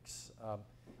tactics.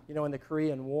 In the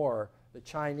Korean War, the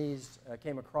Chinese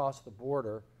came across the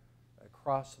border,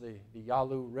 across the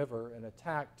Yalu River, and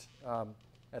attacked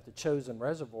at the Chosin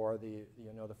Reservoir, the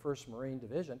 1st Marine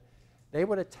Division. They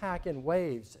would attack in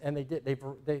waves, and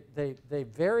they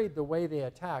varied the way they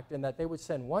attacked in that they would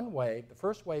send one wave, the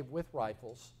first wave with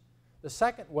rifles, the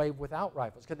second wave without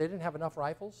rifles, because they didn't have enough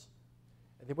rifles,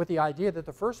 with the idea that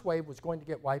the first wave was going to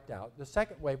get wiped out. The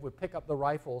second wave would pick up the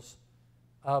rifles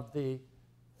of the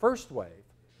first wave.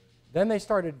 Then they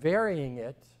started varying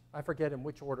it. I forget in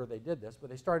which order they did this, but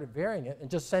they started varying it and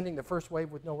just sending the first wave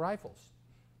with no rifles.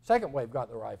 Second wave got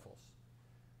the rifles.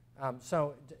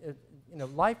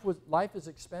 Life is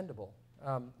expendable.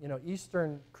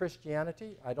 Eastern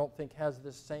Christianity, I don't think, has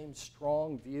this same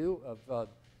strong view of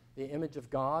the image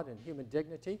of God and human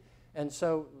dignity. And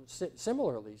so,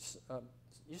 similarly,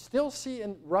 you still see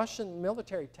in Russian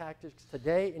military tactics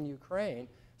today in Ukraine,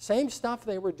 same stuff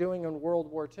they were doing in World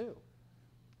War II.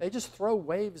 They just throw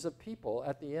waves of people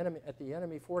at the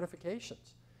enemy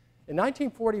fortifications. In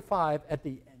 1945, at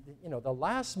the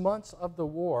last months of the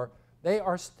war, they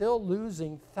are still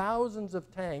losing thousands of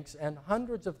tanks and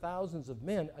hundreds of thousands of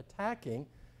men attacking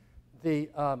the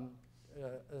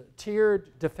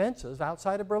tiered defenses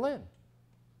outside of Berlin.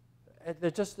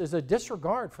 There just is a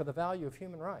disregard for the value of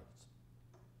human rights.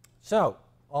 So,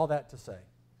 all that to say,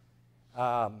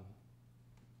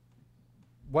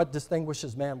 what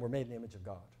distinguishes man? We're made in the image of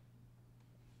God.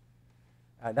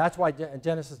 And that's why in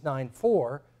Genesis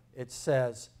 9:4 it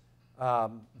says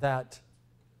that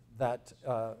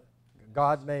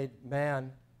God made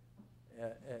man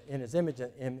in his image,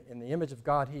 in the image of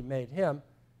God he made him,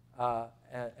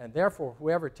 and therefore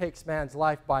whoever takes man's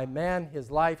life, by man his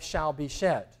life shall be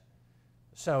shed.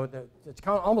 So it's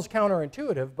almost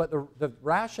counterintuitive, but the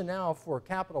rationale for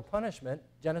capital punishment,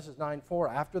 Genesis 9:4,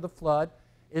 after the flood,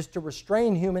 is to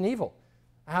restrain human evil.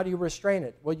 How do you restrain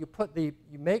it? Well, you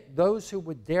make those who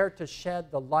would dare to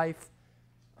shed the life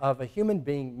of a human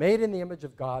being made in the image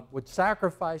of God would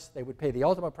sacrifice, they would pay the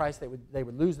ultimate price, they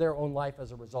would lose their own life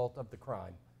as a result of the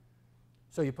crime.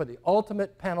 So you put the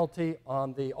ultimate penalty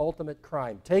on the ultimate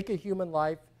crime. Take a human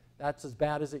life, that's as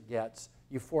bad as it gets.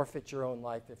 You forfeit your own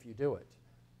life if you do it.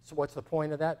 So what's the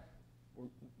point of that?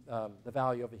 The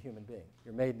value of a human being.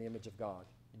 You're made in the image of God.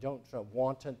 You don't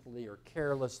wantonly or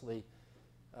carelessly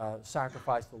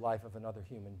sacrifice the life of another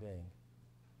human being.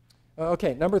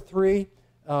 Okay, number 3,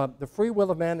 the free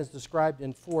will of man is described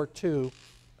in 4:2.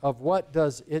 Of what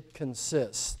does it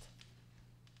consist?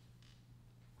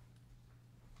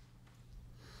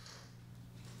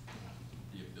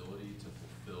 The ability to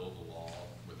fulfill the law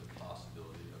with the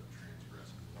possibility of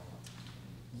transgressing the law.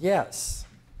 Yes.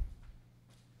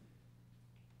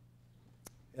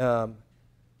 Until the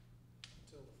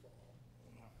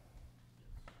fall.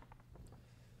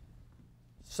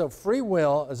 So free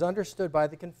will is understood by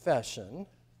the confession,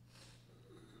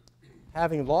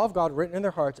 having the law of God written in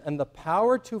their hearts and the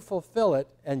power to fulfill it,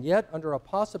 and yet under a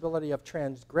possibility of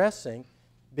transgressing,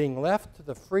 being left to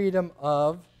the freedom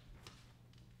of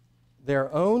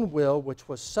their own will, which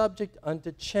was subject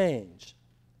unto change.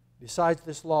 Besides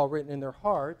this law written in their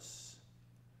hearts,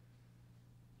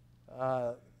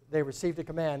 they received a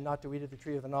command not to eat of the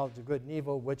tree of the knowledge of good and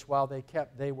evil, which while they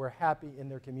kept, they were happy in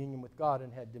their communion with God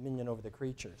and had dominion over the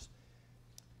creatures.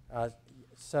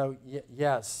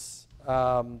 Yes.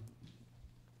 The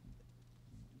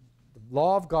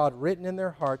law of God written in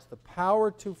their hearts, the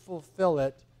power to fulfill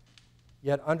it,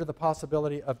 yet under the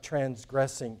possibility of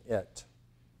transgressing it.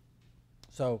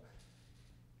 So,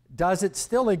 does it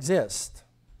still exist?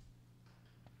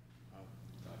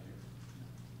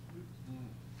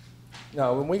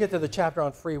 No, when we get to the chapter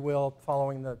on free will,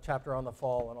 following the chapter on the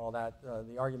fall and all that,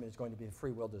 the argument is going to be that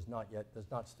free will does not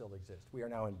still exist. We are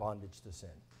now in bondage to sin.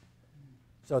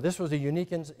 So this was a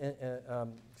unique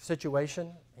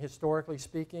situation, historically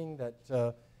speaking,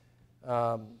 that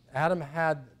Adam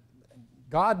had,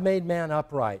 God made man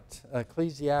upright.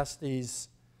 Ecclesiastes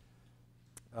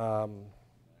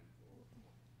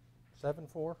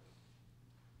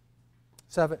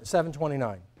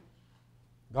 7:29.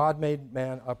 God made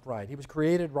man upright. He was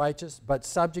created righteous, but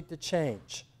subject to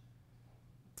change,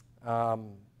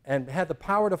 and had the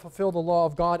power to fulfill the law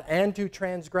of God and to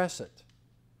transgress it.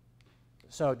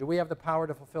 So, do we have the power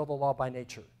to fulfill the law by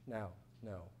nature? No.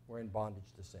 We're in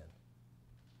bondage to sin.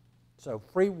 So,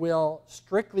 free will,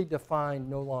 strictly defined,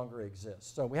 no longer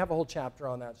exists. So, we have a whole chapter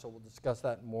on that, so we'll discuss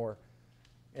that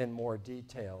in more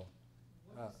detail.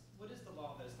 What is the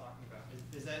law that it's talking about?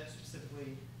 Is that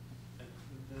specifically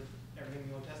everything in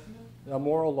the Old Testament? The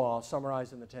moral law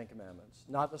summarized in the Ten Commandments.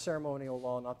 Not the ceremonial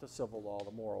law, not the civil law,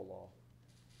 the moral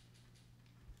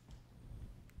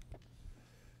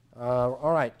law.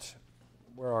 All right.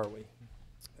 Where are we?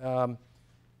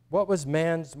 What was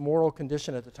man's moral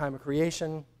condition at the time of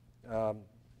creation?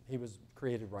 He was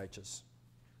created righteous.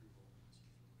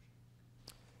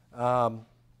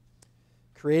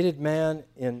 Created man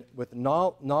with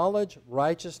knowledge,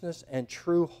 righteousness, and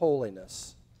true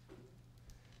holiness.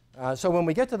 So when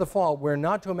we get to the fall, we're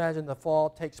not to imagine the fall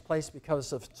takes place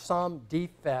because of some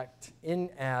defect in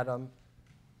Adam.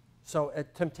 So a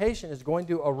temptation is going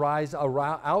to arise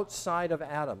outside of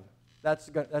Adam.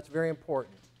 That's very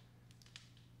important.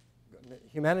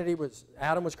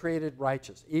 Adam was created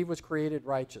righteous. Eve was created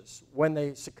righteous. When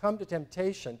they succumb to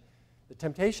temptation, the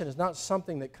temptation is not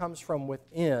something that comes from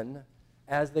within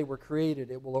as they were created.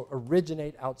 It will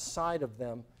originate outside of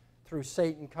them through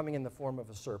Satan coming in the form of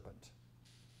a serpent.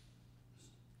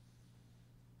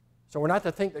 So we're not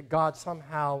to think that God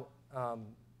somehow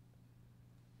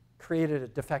created a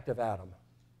defective Adam.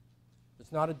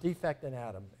 It's not a defect in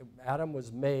Adam. Adam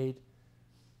was made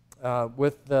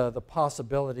with the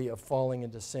possibility of falling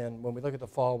into sin. When we look at the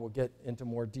fall, we'll get into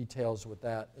more details with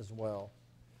that as well.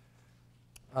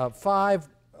 5,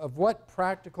 of what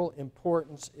practical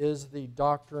importance is the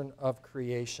doctrine of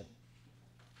creation?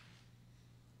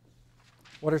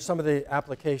 What are some of the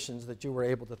applications that you were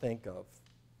able to think of?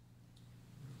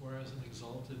 Whereas an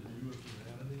exalted view of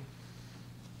humanity?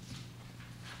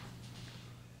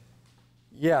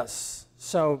 Yes.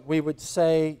 So we would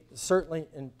say, certainly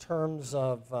in terms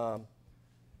of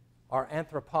our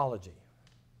anthropology.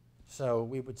 So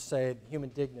we would say human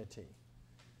dignity,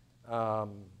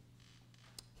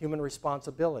 human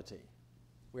responsibility.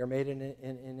 We are made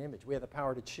in image. We have the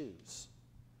power to choose.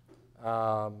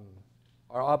 Our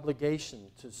obligation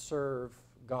to serve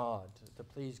God, to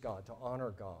please God, to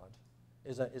honor God,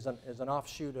 is an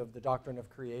offshoot of the doctrine of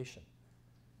creation.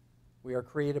 We are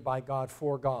created by God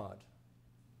for God.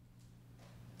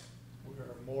 We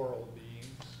are moral beings,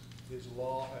 his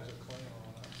law has a claim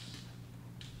on us.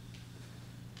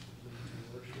 Lead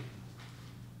to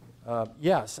worship.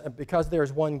 Yes, because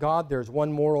there's one God, there's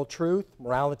one moral truth.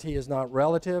 Morality is not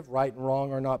relative. Right and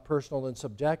wrong are not personal and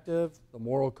subjective. The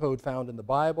moral code found in the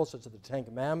Bible, such as the Ten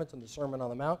Commandments and the Sermon on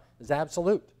the Mount, is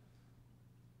absolute.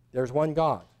 There's one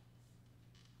God.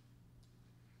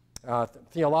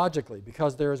 Theologically,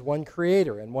 because there is one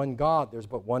Creator and one God, there's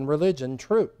but one religion,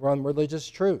 truth, one religious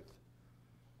truth.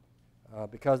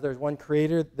 Because there's one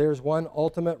Creator, there's one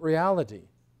ultimate reality.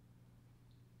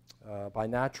 By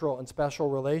natural and special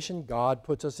relation, God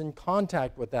puts us in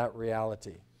contact with that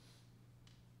reality.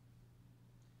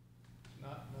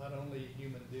 Not only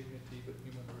human dignity, but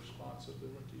human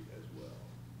responsibility as well.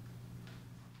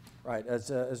 Right.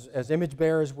 As image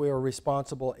bearers, we are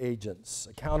responsible agents,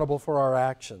 accountable for our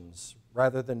actions,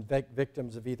 rather than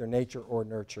victims of either nature or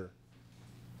nurture.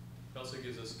 It also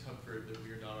gives us comfort that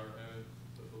we are not our own,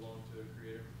 but belong to the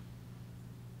Creator.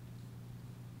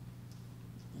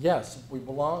 Yes, we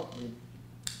belong.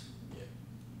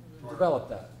 We develop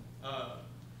that. I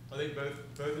think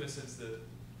both in a sense that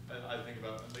I'm thinking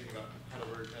about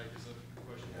Heidelberg Catechism,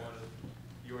 question 1 of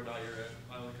you are not your own.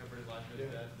 My only comfort in life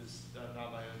and death is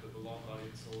not my own, but belong body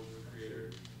and soul to the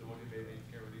Creator, the one who made me.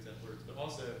 Care what these words, but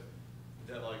also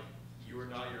that like you are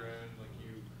not your own. Like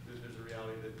there's a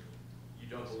reality that you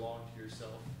don't belong to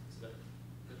yourself. So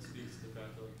that speaks to the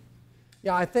fact that.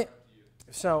 Yeah, I think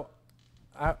so.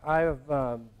 I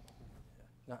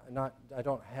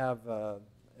don't have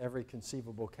every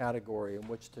conceivable category in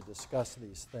which to discuss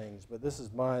these things, but this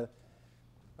is my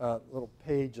little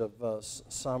page of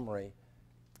summary.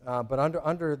 But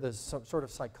under this sort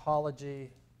of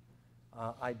psychology,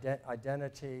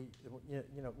 identity,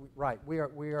 right?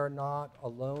 We are not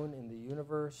alone in the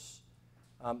universe.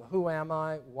 Who am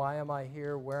I? Why am I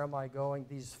here? Where am I going?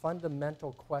 These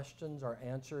fundamental questions are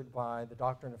answered by the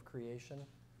doctrine of creation.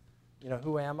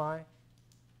 Who am I?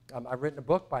 I've written a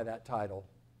book by that title.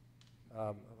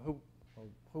 Who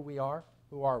we are?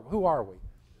 Who are we?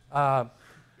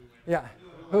 Yeah.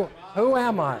 Who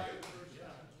am I?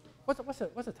 What's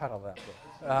the title of that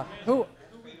book?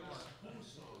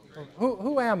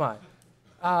 Who am I?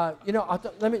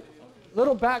 Let me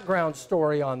little background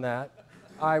story on that.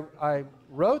 I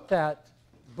wrote that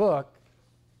book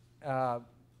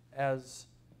as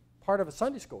part of a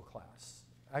Sunday school class.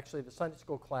 Actually, the Sunday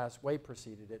school class way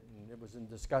preceded it, and it was in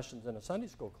discussions in a Sunday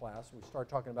school class. We started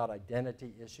talking about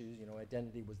identity issues.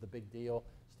 Identity was the big deal,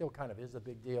 still kind of is a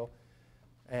big deal.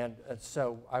 And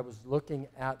so I was looking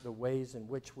at the ways in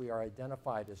which we are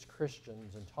identified as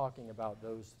Christians and talking about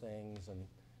those things and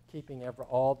keeping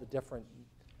all the different,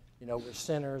 we're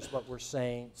sinners, but we're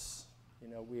saints.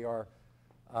 We are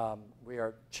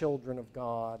children of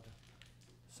God.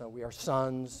 So we are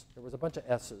sons. There was a bunch of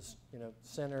S's.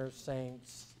 Sinners,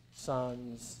 saints,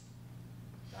 sons.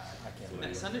 I can't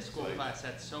That Sunday school class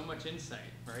had so much insight,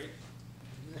 right?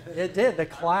 It did. The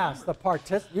class,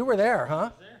 you were there, huh? I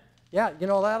was there. Yeah,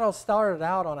 that all started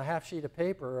out on a half sheet of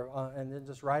paper and then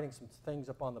just writing some things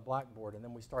up on the blackboard, and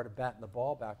then we started batting the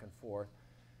ball back and forth.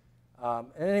 And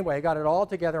anyway, I got it all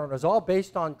together, and it was all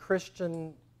based on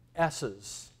Christian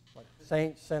S's, like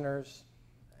saints, sinners,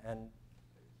 and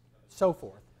so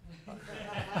forth.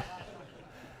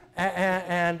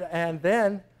 and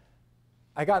then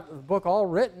I got the book all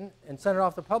written and sent it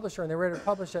off to the publisher, and they were ready to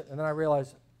publish it, and then I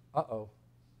realized, uh-oh,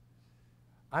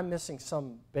 I'm missing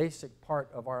some basic part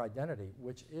of our identity,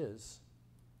 which is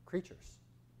creatures.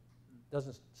 It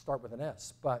doesn't start with an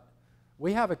S, but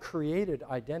we have a created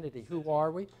identity. Who are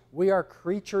we? We are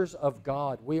creatures of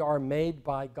God. We are made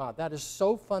by God. That is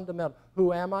so fundamental.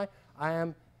 Who am I? I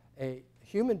am a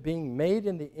human being made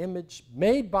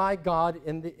by God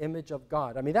in the image of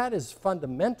God. I mean, that is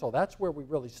fundamental. That's where we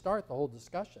really start the whole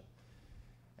discussion.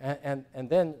 And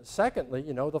then secondly,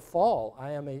 the fall.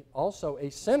 I am also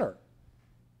a sinner.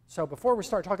 So before we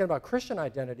start talking about Christian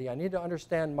identity, I need to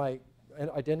understand my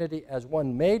identity as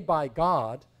one made by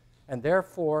God and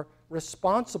therefore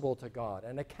responsible to God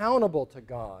and accountable to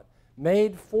God,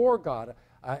 made for God.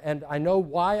 And I know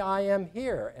why I am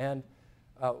here, and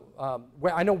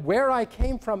I know where I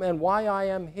came from and why I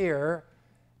am here,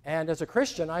 and as a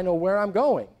Christian, I know where I'm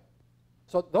going.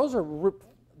 So those are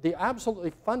the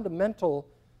absolutely fundamental,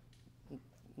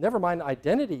 never mind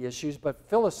identity issues, but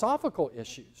philosophical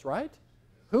issues, right?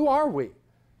 Who are we?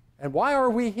 And why are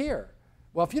we here?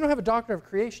 Well, if you don't have a doctrine of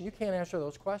creation, you can't answer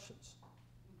those questions.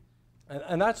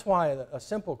 And that's why a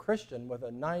simple Christian with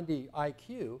a 90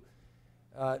 IQ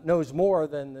knows more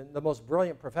than the most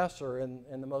brilliant professor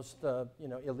in the most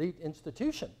elite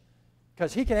institution,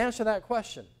 because he can answer that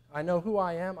question. I know who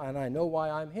I am, and I know why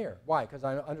I'm here. Why? Because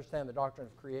I understand the doctrine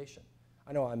of creation.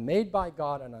 I know I'm made by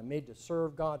God, and I'm made to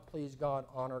serve God, please God,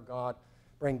 honor God,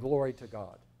 bring glory to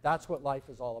God. That's what life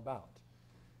is all about.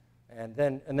 And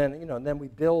then we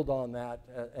build on that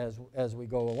as we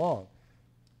go along.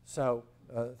 So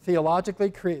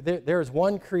theologically, there's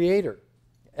one creator.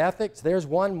 Ethics, there's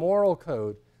one moral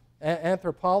code.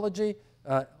 Anthropology,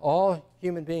 all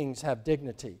human beings have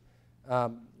dignity.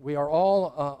 We are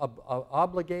all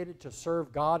obligated to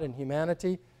serve God and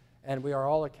humanity, and we are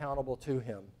all accountable to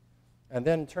Him. And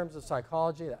then in terms of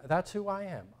psychology, that's who I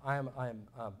am. I am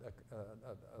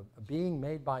a being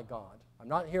made by God. I'm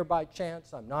not here by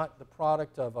chance. I'm not the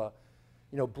product of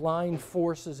blind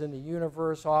forces in the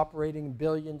universe operating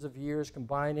billions of years,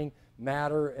 combining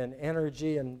matter and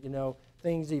energy, and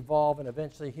things evolve, and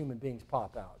eventually human beings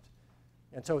pop out.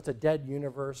 And so it's a dead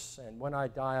universe, and when I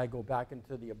die, I go back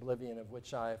into the oblivion of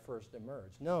which I first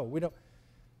emerged. No, we don't.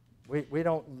 We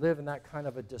don't live in that kind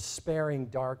of a despairing,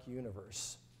 dark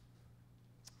universe.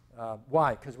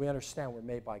 Why? Because we understand we're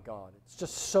made by God. It's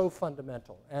just so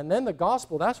fundamental. And then the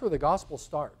gospel, that's where the gospel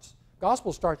starts.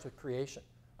 Gospel starts with creation.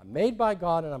 I'm made by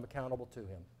God, and I'm accountable to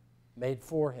Him. Made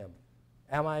for Him.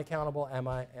 Am I accountable? Am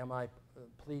I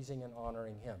pleasing and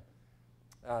honoring Him?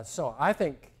 So I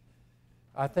think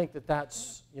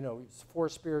that's, 4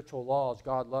 spiritual laws.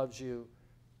 God loves you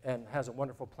and has a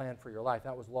wonderful plan for your life.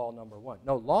 That was law number 1.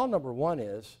 No, law number 1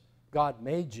 is God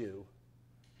made you,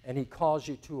 and He calls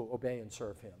you to obey and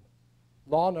serve Him.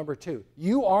 Law number 2,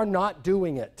 you are not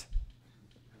doing it.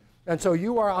 And so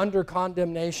you are under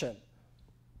condemnation.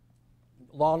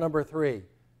 Law number 3,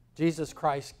 Jesus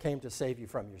Christ came to save you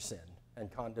from your sin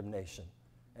and condemnation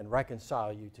and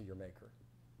reconcile you to your Maker.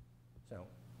 So,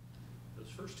 those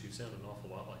first 2 sound an awful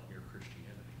lot like mere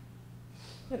Christianity.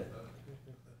 Did it?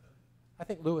 I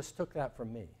think Lewis took that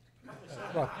from me.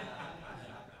 Look.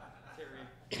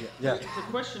 Yeah. So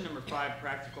question number 5,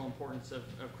 practical importance of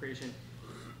creation.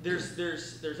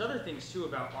 There's other things too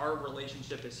about our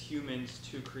relationship as humans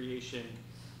to creation.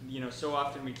 So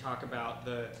often we talk about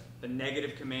the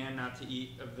negative command not to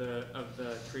eat of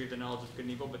the tree of the knowledge of good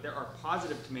and evil, but there are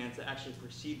positive commands that actually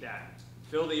precede that.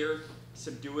 Fill the earth,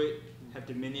 subdue it, have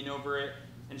dominion over it.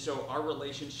 And so our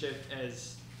relationship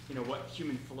as, what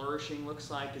human flourishing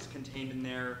looks like is contained in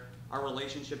there. Our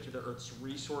relationship to the earth's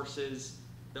resources.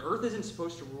 The earth isn't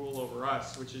supposed to rule over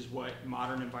us, which is what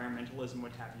modern environmentalism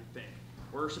would have you think.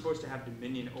 We're supposed to have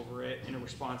dominion over it in a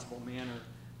responsible manner.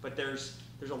 But there's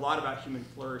a lot about human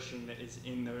flourishing that is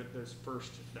in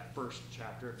that first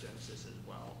chapter of Genesis as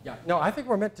well. Yeah, no, I think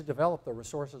we're meant to develop the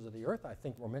resources of the earth. I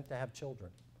think we're meant to have children.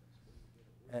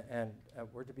 And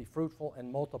we're to be fruitful and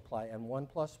multiply. And 1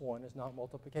 + 1 is not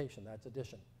multiplication, that's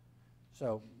addition.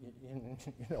 So,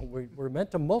 we're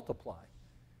meant to multiply.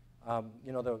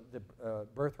 The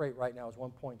birth rate right now is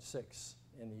 1.6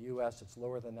 in the U.S. It's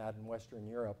lower than that in Western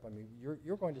Europe. I mean,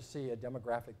 you're going to see a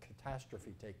demographic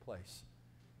catastrophe take place.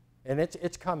 And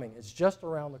it's coming. It's just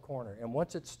around the corner. And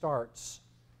once it starts,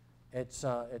 it's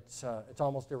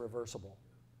almost irreversible.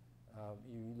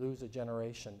 You lose a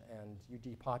generation, and you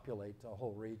depopulate a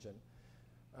whole region.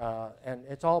 And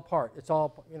it's all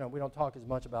we don't talk as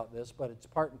much about this, but it's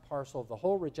part and parcel of the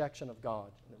whole rejection of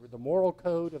God, the moral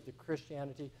code of the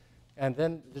Christianity, and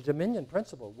then the dominion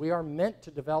principle. We are meant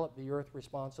to develop the earth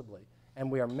responsibly,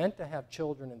 and we are meant to have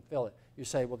children and fill it. You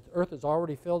say, well, the earth is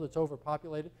already filled, it's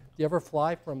overpopulated. Do you ever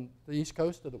fly from the East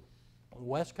Coast to the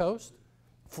West Coast?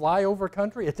 Fly over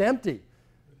country, it's empty.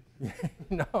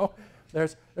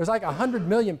 There's like 100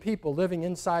 million people living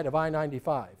inside of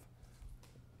I-95.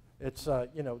 It's,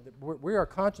 we are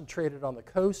concentrated on the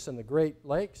coasts and the Great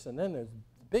Lakes, and then there's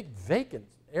a big vacant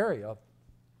area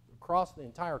across the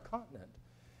entire continent.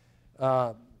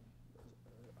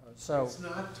 So it's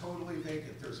not totally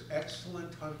vacant. There's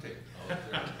excellent hunting out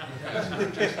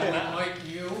there. Just like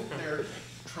you, there are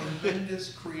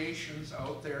tremendous creations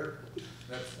out there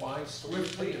that fly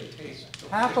swiftly and taste.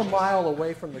 Half a mile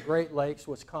away from the Great Lakes,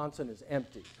 Wisconsin is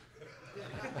empty.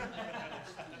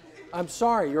 I'm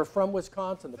sorry, you're from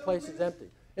Wisconsin. The place is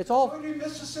empty. It's all. The mighty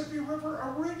Mississippi River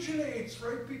originates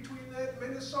right between that and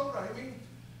Minnesota. I mean,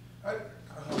 we're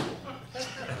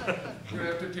gonna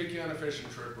have to take you on a fishing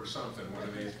trip or something one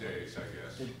of these days, I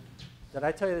guess. Did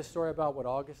I tell you the story about what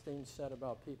Augustine said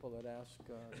about people that ask?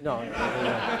 No.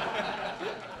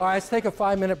 All right, let's take a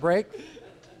 5-minute break.